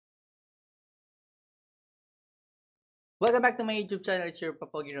Welcome back to my YouTube channel. It's your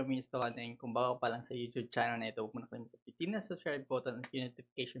Papogi, Romeo, Estocado. Kung bago pa lang sa YouTube channel na ito, huwag mo na kalimutan pitin na subscribe button at yung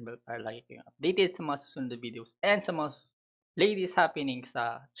notification bell para lagi kayong updated sa mga susunod na videos and sa mga latest happening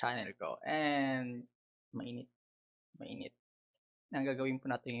sa channel ko. And mainit. Ang gagawin po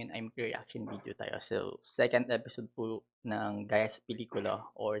natin ngayon ay mag-reaction video tayo. So, second episode po ng Gaya sa Pelikula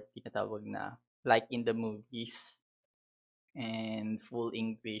or tinatawag na Like in the Movies. And full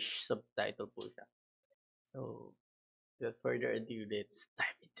English subtitle po siya. So, without further ado, let's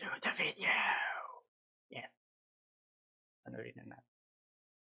dive into the video. Yes. Panorin na natin.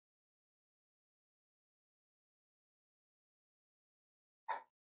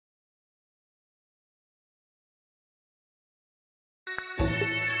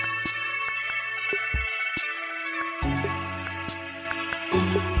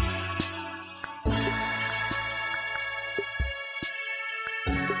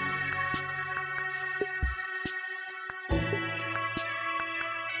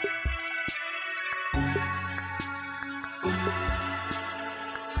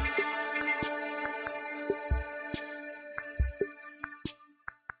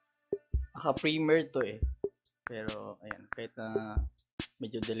 Naka-premiere to eh. Pero, ayan, kahit na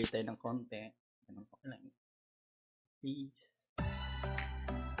medyo delay tayo ng konti, ganun pa lang. Please.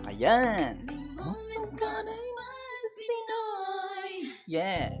 Ayan! Huh?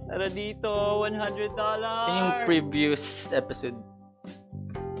 Yeah! Tara dito, $100! Ito yung previous episode.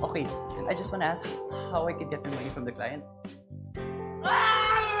 Okay, I just wanna ask how I could get the money from the client.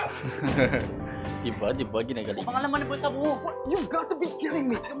 Diba, ginagaling. Pangalan mo na bulsa mo! You've got to be kidding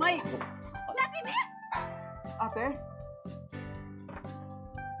me! Kamay! Ate?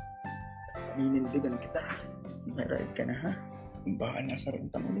 Ninindigan kita. May ride ka na ha? Baka nasa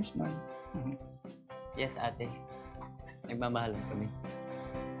renta mo this month. Yes, ate. Nagmamahalan kami.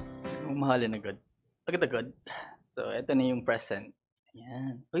 Mahalin agad. Agad-agad. So, ito na yung present.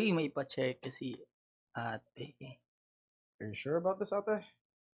 Ayan. Uy, may pa-check kasi ate. Are you sure about this, ate?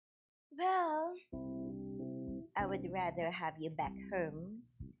 Well, I would rather have you back home.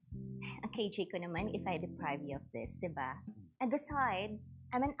 Ang KJ ko naman if I deprive you of this, diba? And besides,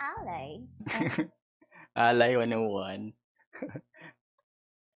 I'm an ally. Alay 101.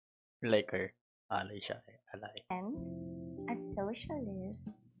 Like her. Alay siya. Alay. And a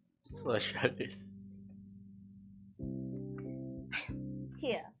socialist. Socialist.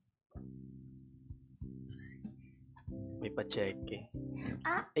 Here. May pa-check eh.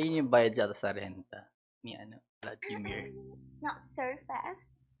 Ah. Ayun yung bayad yata sa renta. Ni Vladimir. Not so fast.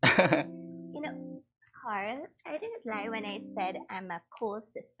 You know, Carl, I didn't lie when I said I'm a cool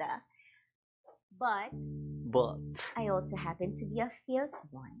sister. But I also happen to be a fierce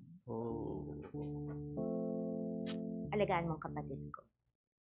one. Oh. Alagaan mong kapatid ko.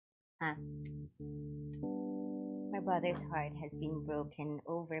 Huh? My brother's heart has been broken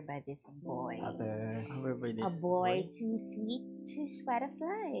over by this boy. Ate. A boy too sweet to sweat a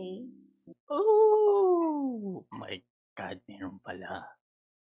fly. Oh my God, meron pala.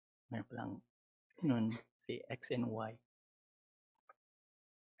 Meron palang si X and Y.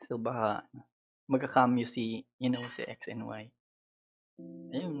 So baka magka-cameo si X and Y.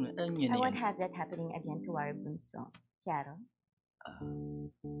 Ayun, alam yun. I won't have that happening again to our bunso. Claro?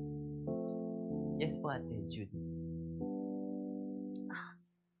 Yes po, ate, Jude.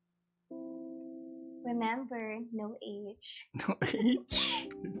 Remember, no age. No age.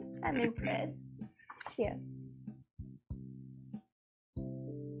 I'm impressed. Here.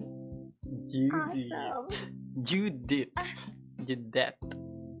 Awesome. Judith.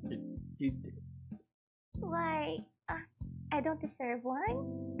 Why? I don't deserve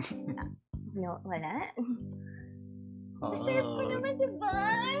one? No, wala. Deserve ko naman, diba?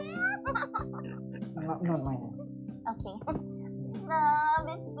 No. Okay.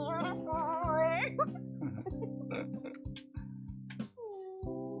 Love is beautiful.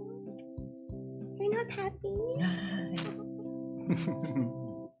 You're not happy?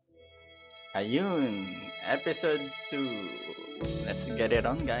 Ayun, episode 2. Let's get it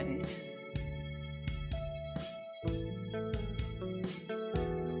on, guys.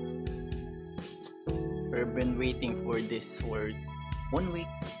 We've been waiting for this for 1 week.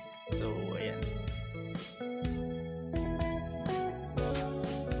 So, ayan.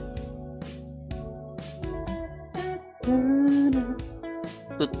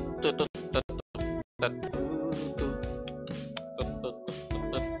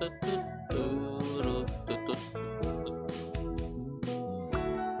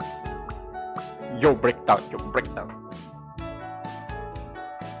 Yo, breakdown.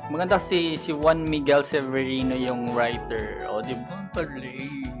 Maganda si Juan Miguel Severino yung writer. O, di ba?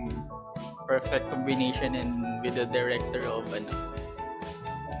 perfect combination and with the director of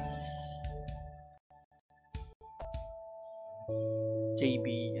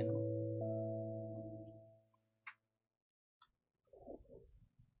JB,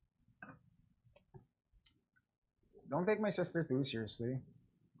 Don't take my sister too seriously.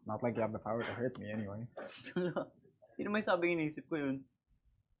 It's not like you have the power to hurt me anyway. Sino may sabing iniisip ko yun?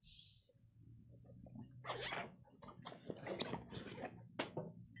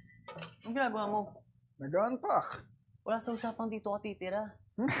 Anong ginagawa mo? Nag-unpack. Wala sa usapang dito ka titira.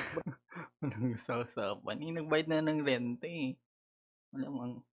 Walang usapan. Nagbayad na ng renta eh.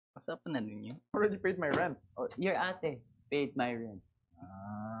 Walang usapan na din yun. Already paid my rent. Oh, your ate paid my rent.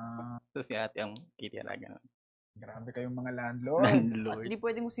 So si ate ang kitira ganun. Grabe kayong mga landlord. Landlord. Hindi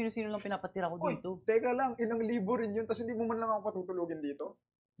pwedeng kung sino-sino lang pinapatira ko Uy, dito. teka lang, ilang libo rin yun, tapos hindi mo man lang ako patutulugin dito.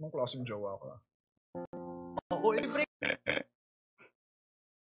 Anong klaseng jowa ko? Oo, libre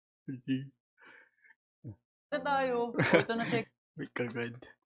na tayo. O, ito na check. Wait kagad.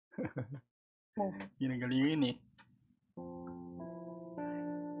 Mo. Ginagaling yun eh.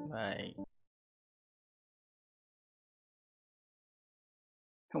 Bye.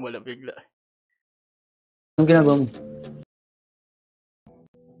 Wala bigla. Anong ginagawa mo?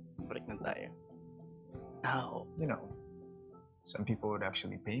 Balik na tayo. You know, some people would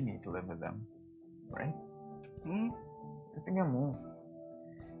actually pay me to live with them. Right? Tingnan mo.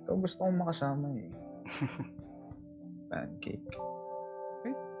 Ikaw gusto kong makasama eh. Pancake.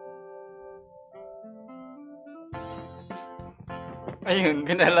 Ayun,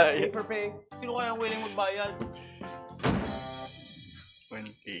 pinala Pay yun. for pay. Sino kaya ang willing magbayad?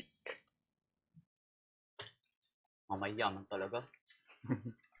 One cake. Mamayaman talaga.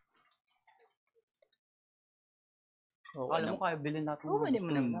 Oo, Alam mo kaya bilhin natin Oo, mga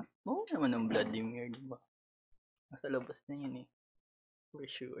gusto naman ang blood yung hair, diba? Nasa labas na yun eh. For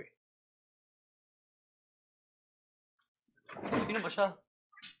sure. Sino ba siya?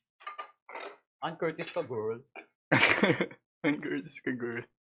 Aunt Curtis ka, girl. Ang girls ka, girl.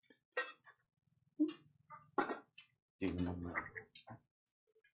 Tingnan mo.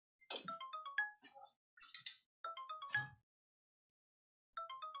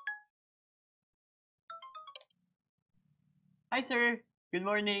 Hi, sir. Good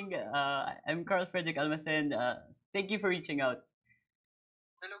morning. I'm Carl Frederick Almacen. Thank you for reaching out.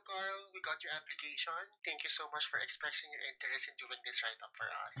 Hello, Carl. We got your application. Thank you so much for expressing your interest in doing this write-up for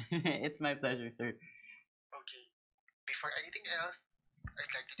us. It's my pleasure, sir. Okay. Before anything else,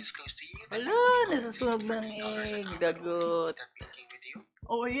 I'd like to disclose to you that Wala, you will be nasusunog ng $40 an egg, hour dagot. that meeting with you.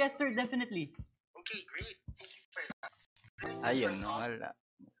 Oh, yes, sir. Definitely. Okay, great. Thank you for that. Ayun, wala.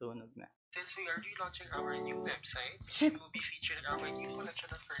 Nasunog na. Since we are relaunching our new website, Shit. we will be featuring our new collection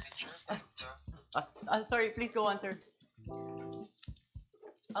of furniture. Sorry. Please go on, sir.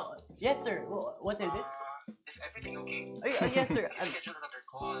 Oh, yes, sir. What is it? Is everything okay? Yes, sir. Can we schedule another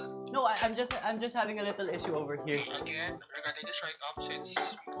call? No, I'm just having a little issue over here. Again, regarding this write-up, since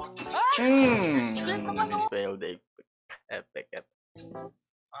we want to Shit, naman Miss failed epic.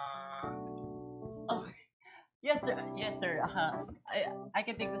 Oh, yes, sir. Yes, sir. I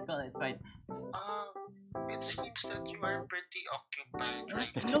can take this call. It's fine. It seems that you are pretty occupied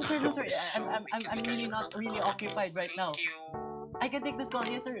right now. No, sir. I'm really not really occupied right now. Thank you. I can take this call.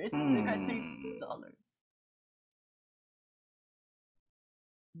 Yes, sir. It's $3.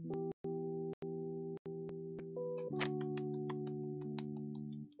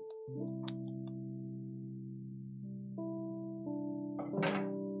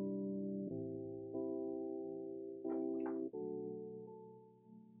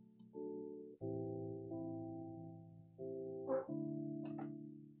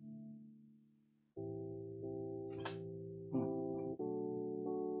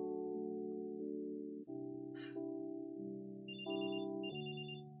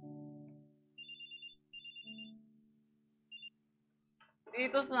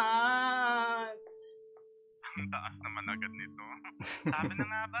 Dito, Sans! Ang taas naman agad nito. Sabi na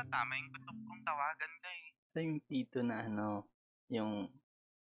nga ba, tama yung gusto kong tawagan ka eh. So yung tito na yung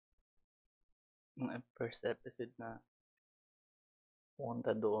first episode na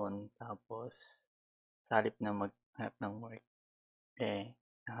pumunta doon, tapos sa halip na maghanap ng work,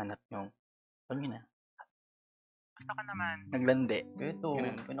 nahanap yung, na, Basta ka naman. naglandi. Ito,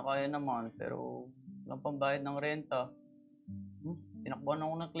 pinakaya naman, pero walang pambayad ng renta. Tinakbuhan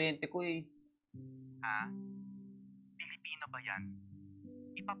ako ng kliyente ko eh. Ha? Pilipino ba yan?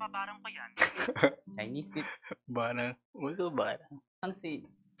 Ipapabarang ko yan. Chinese tip. Barang, uso barang. Sansi.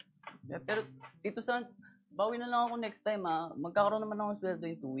 Pero, Tito Sans, bawi na lang ako next time ha. Magkakaroon naman ako ng sweldo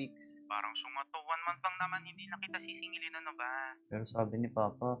in 2 weeks. Parang sumato, 1 month lang naman, hindi na kita sisingilin, ano ba? Pero sabi ni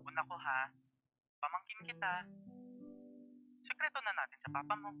Papa. Una ko ha, kita. Sekreto na natin sa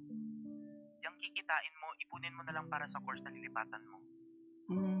papa mo. Yang kikitain mo, ipunin mo na lang para sa course na lilipatan mo.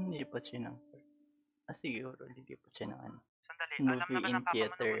 Lipat siya ng... siguro, lipat siya ng ano. Sandali, alam Movie naman in ng papa mo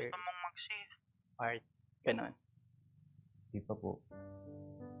na theater. gusto mong mag-shift. Art, ganon. Di pa po.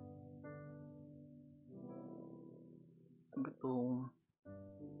 Gutom.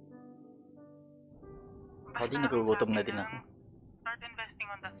 Ako Basta din, ang nagugutom sabi na din lang, ako. Start investing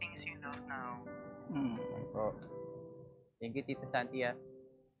on the things you love now. Oh. Thank you, Tita Santi, ah.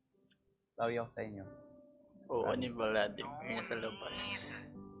 Sorry ako sa inyo. Oo, ni Vladimir na sa labas.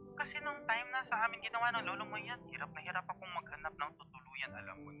 Kasi nung time na sa amin ginawa ng lolo mo yan, hirap na hirap akong maghanap ng tutuluyan.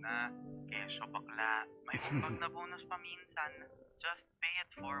 Alam mo na, kesyo bakla. May umbag na bonus pa minsan. Just pay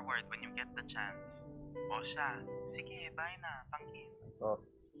it forward when you get the chance. O siya, sige, bye na, pangkin. Oh.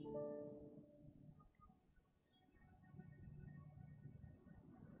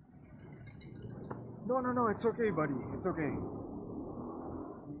 No, it's okay, buddy. It's okay.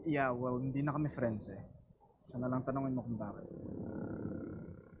 Yeah, well, hindi na kami friends eh. Siya na lang tanongin mo kung bakit.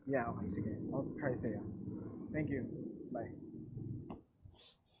 Yeah, okay, sige. I'll try Thea. Thank you. Bye.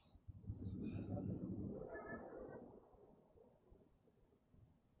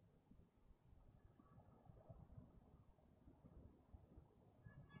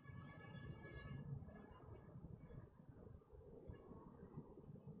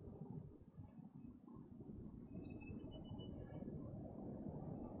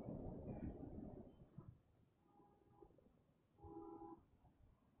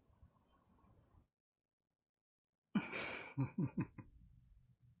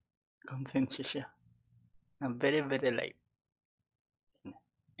 Konsensya siya. Na very, very light.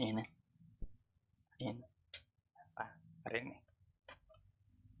 Ayan na. Ayan na. Parin eh.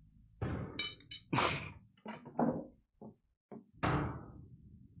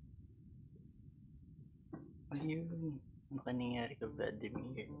 Ayun. Ano ka nangyari ka,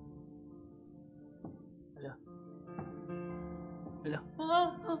 Vladimir? Hala. Hala.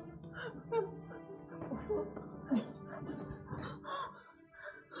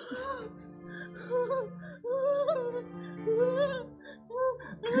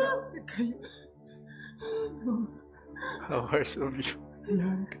 Kayo. How harsh of you.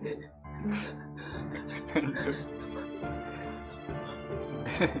 Ayan.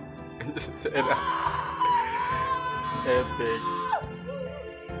 Sarap. Epic.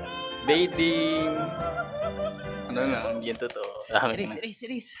 Baiting. Ano na, hindi yan totoo.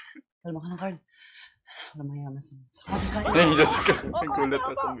 Erase. Kalma ka lang, Carl. Wala mayaman sa... Ay, Diyos ko. Ang gulat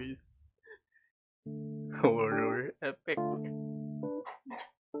ako, miss. Horror epic.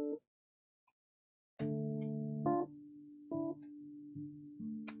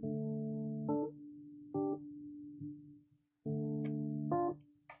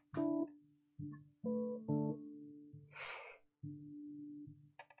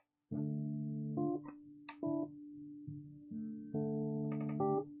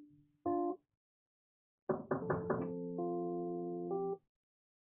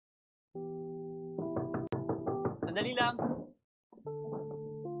 Sandali lang.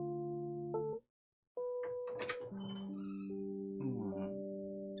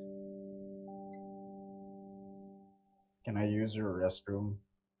 Can I use your restroom?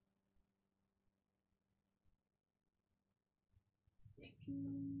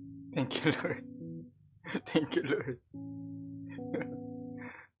 Thank you, Lord. Thank you, Lord.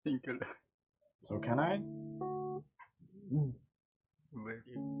 Thank you, Lord. So can I? Will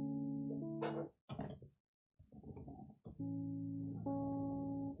you?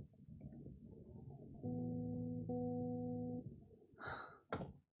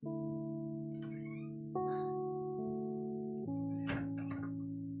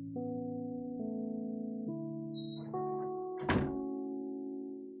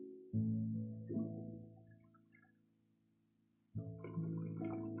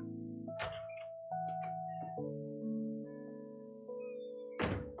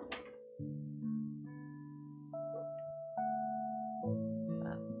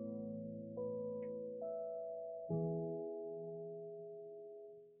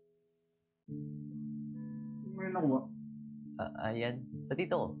 May nakuha. Ayan. Sa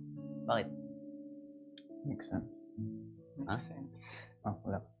tito ko. Bakit? Makes sense. Makes sense. Ah,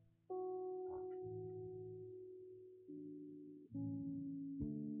 wala.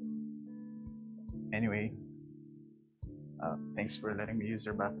 Anyway, thanks for letting me use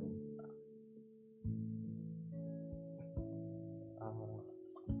your bathroom.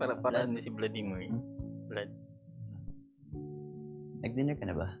 Para ni si Vladimir. Vlad. Nag-dinner ka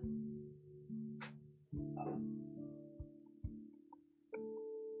na ba?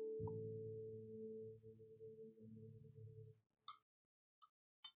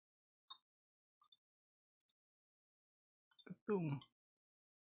 Gutom.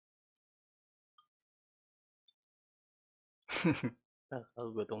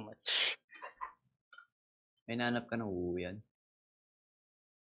 Nakakagutom much. May nanap ka ng uuwian.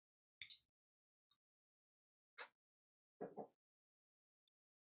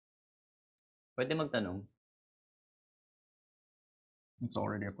 Pwede magtanong. It's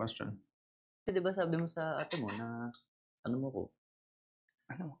already a question. Kasi diba sabi mo sa ate mo na ano mo ko?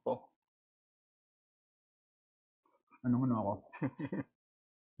 Ano ko? Ano ako?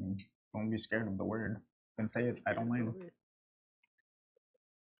 Don't be scared of the word. You can say it. I don't mind.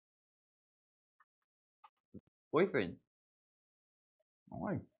 Boyfriend.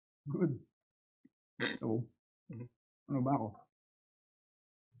 Okay. Good. So, ano ba ako?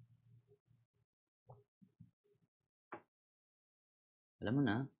 Alam mo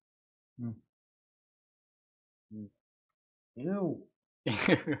na. Ew.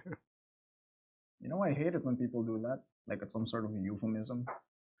 You know, I hate it when people do that. Like it's some sort of a euphemism.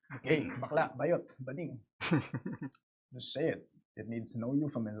 Hey, bakla, bayot, bading. Just say it. It needs no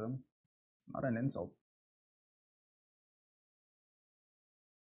euphemism. It's not an insult.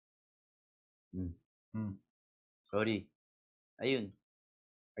 Sorry. Ayun.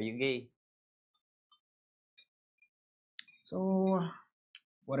 Are you gay? So,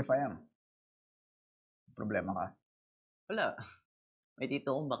 what if I am? Problema ka? Wala. May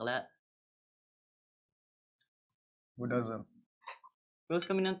tito kong bakla. Who doesn't? Close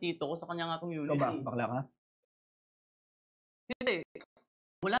kami ng tito ko, sa kanya nga akong unit. Ikaw ba? Bakla ka? Hindi.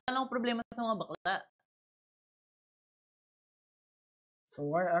 Wala lang akong problema sa mga bakla. So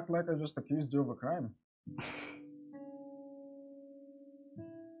why act like I just accused you of a crime?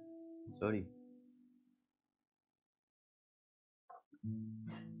 Sorry.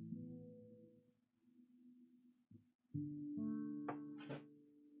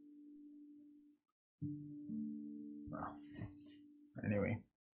 Anyway.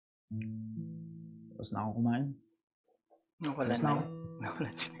 Tapos na ako kumain. Nawala Tapos na ako. Nawala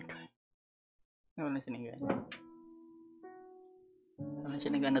sinigang. Nawala sinigang. Nawala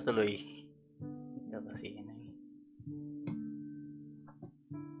sinigang na tuloy. Ito kasi yun eh.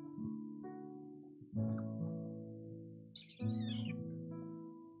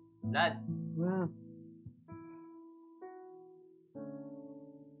 Dad!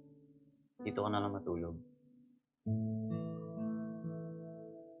 Dito ka na lang matulog.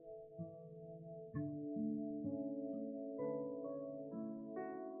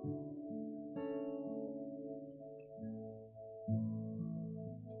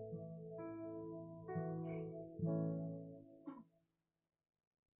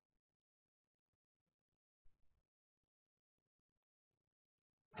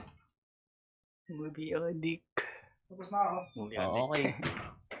 Movie addict. Tapos na ako. Movie Oo, addict. okay.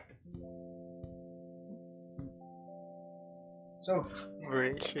 So,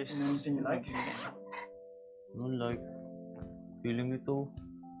 Precious. anything you like? Don't like. Feeling ito.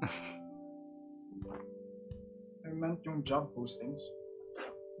 I meant yung job postings.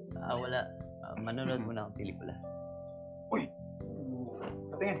 Wala. Manonood muna akong pelikula. Uy!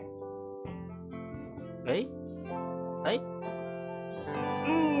 Patingin. Ay? Ay?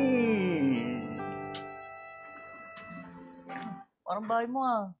 Parang bahay mo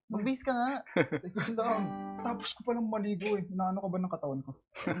ah. Mag-base ka nga. Teka lang. Tapos ko palang maligo eh. Naano ka ba ng katawan ko?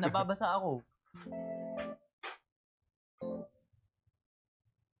 Nababasa ako.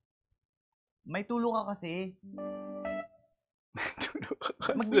 May tulo ka kasi.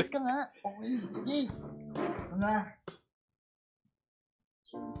 Mag-base ka nga. Okay, sige. Ito na.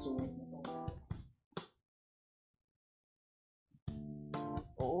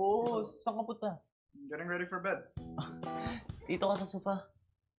 Oo, saan ka punta? Getting ready for bed. Dito ka sa sofa.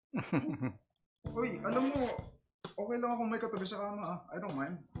 Uy, alam mo, okay lang ako may katabi sa kama ah. I don't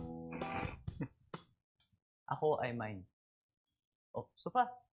mind. Ako ay mine. Oh, sofa.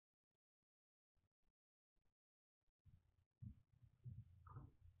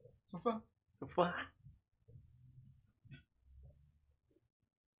 Sofa. Sofa.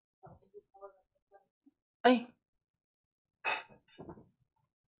 Ay!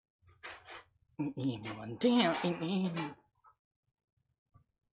 Iniin naman. Damn, iniin.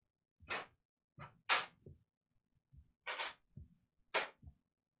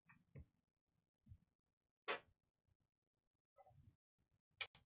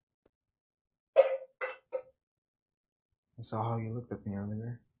 I saw how you looked at me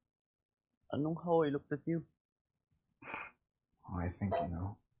earlier. Anong how I looked at you? Oh, I think you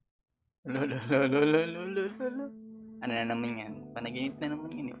know. Lolo. Ano na naman yan? Panaginip na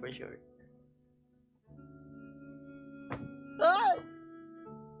naman yan eh, for sure. Ay!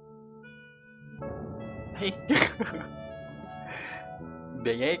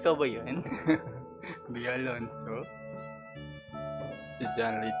 Bea, ikaw ba yun? Bea Alonso? Si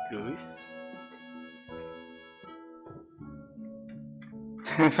John Lloyd Cruz?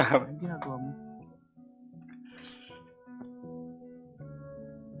 Sabi, Ano ginagawa mo?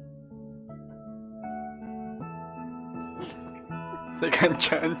 second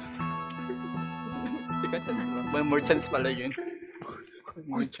chance. Second chance ba? May more chance pala yun.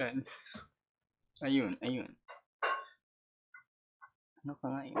 More chance. Ayun, ayun. Ano ka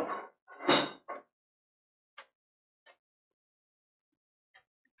nga yun?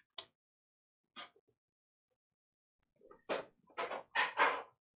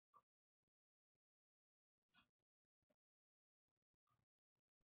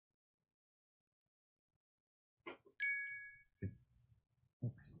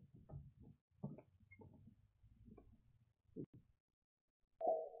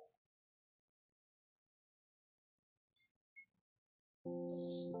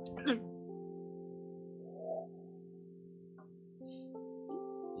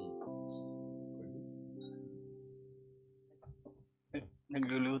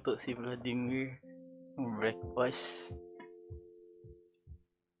 Nagluluto si Vladimir ng breakfast.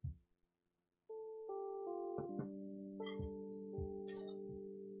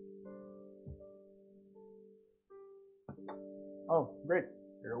 Oh, great.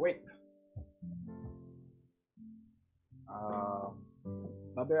 You're awake.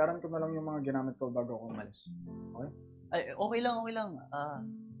 Babayaran ko na lang yung mga ginamit ko bago ako umalis. Okay? Ay, okay lang, okay lang.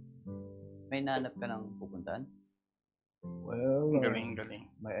 May nahanap ka ng pupuntahan? Well, Galing, galing.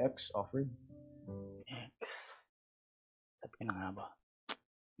 my ex offered. Ex. Sabi ko na nga ba?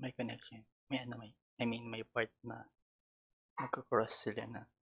 May connection. May ano, may part na magkakross sila na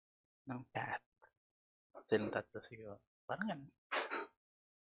ng path. Silang tatlo siguro. Parang ganun.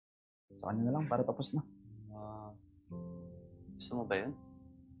 Sa kanya na lang para tapos na. Gusto mo ba yun?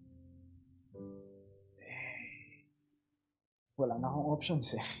 Wala na akong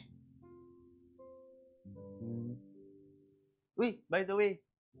options eh. Uy, by the way,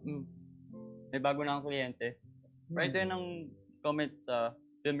 may bago na akong kliyente. Write din ng comments sa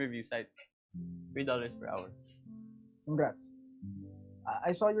film review site. $3 per hour. Congrats. I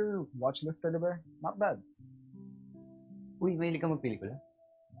saw your watch list the other day. Not bad. Uy, mahilig ka magpelikula?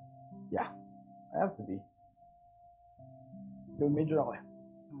 I have to be. Film major ako eh.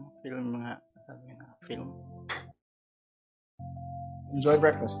 Film nga. Sabi na, film. Enjoy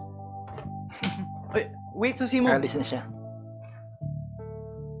breakfast. Wait, susi mo! Alis na siya.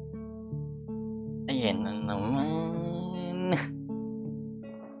 Ayan na naman.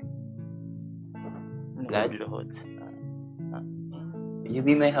 Glad? Luhod. Will you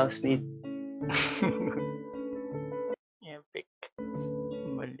be my housemate? Epic.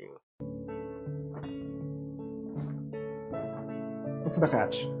 Baliw. What's the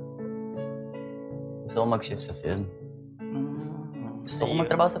catch? Gusto ko mag-shift sa film. Gusto ko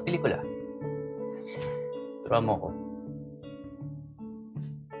magtrabaho sa pelikula. Turuan mo ko.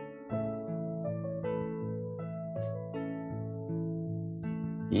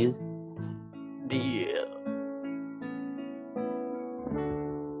 Deal? Deal.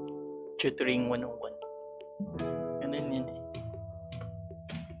 Tutoring 101. Ganun yun eh.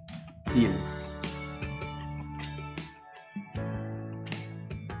 Deal.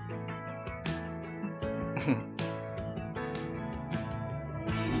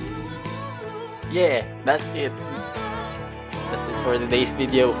 Yeah, that's it. That's it for today's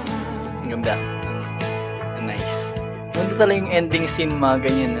video. Ang ganda. Nice. Ganda talaga yung ending scene, mga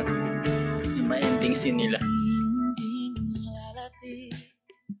ganyan. No? Yung mga ending scene nila.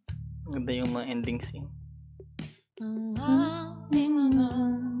 Ang ganda yung mga ending scene.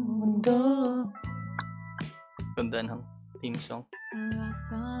 Ganda ng theme song.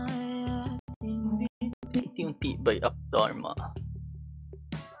 Yung tibay up Dharma.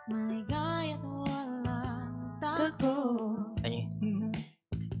 Ayun.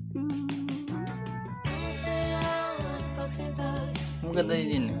 Ang ganda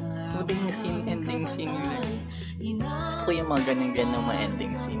yun. Maganda yung scene, ending scene nila. Ako yung mga ganyan-ganyan mga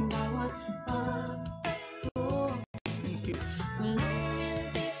ending scene. Thank you.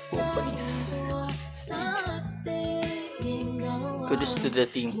 Companies. Kudos to the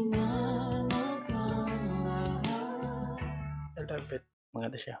team. I love it.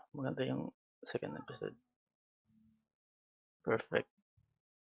 Maganda siya. Maganda yung second episode. Perfect.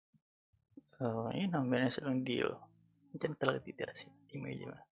 So, ayun na. Meron silang deal. Diyan talaga titira si Timur, di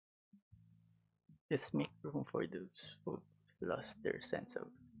ba? Let's make room for those who lost their sense of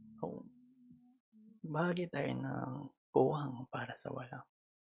home. Bahagi tayo ng puwang para sa walang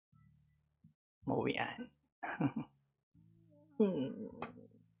mauwian.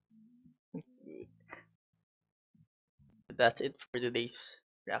 that's it for today's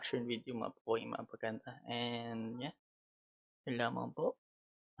reaction video mga Papogi, mga Paganda. And yeah, yun lamang po.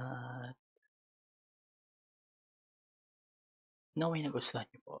 Naway nagustuhan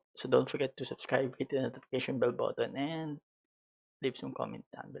niyo po. So don't forget to subscribe, hit the notification bell button, and leave some comments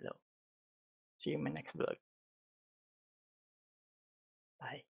down below. See you in my next vlog.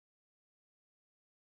 Bye.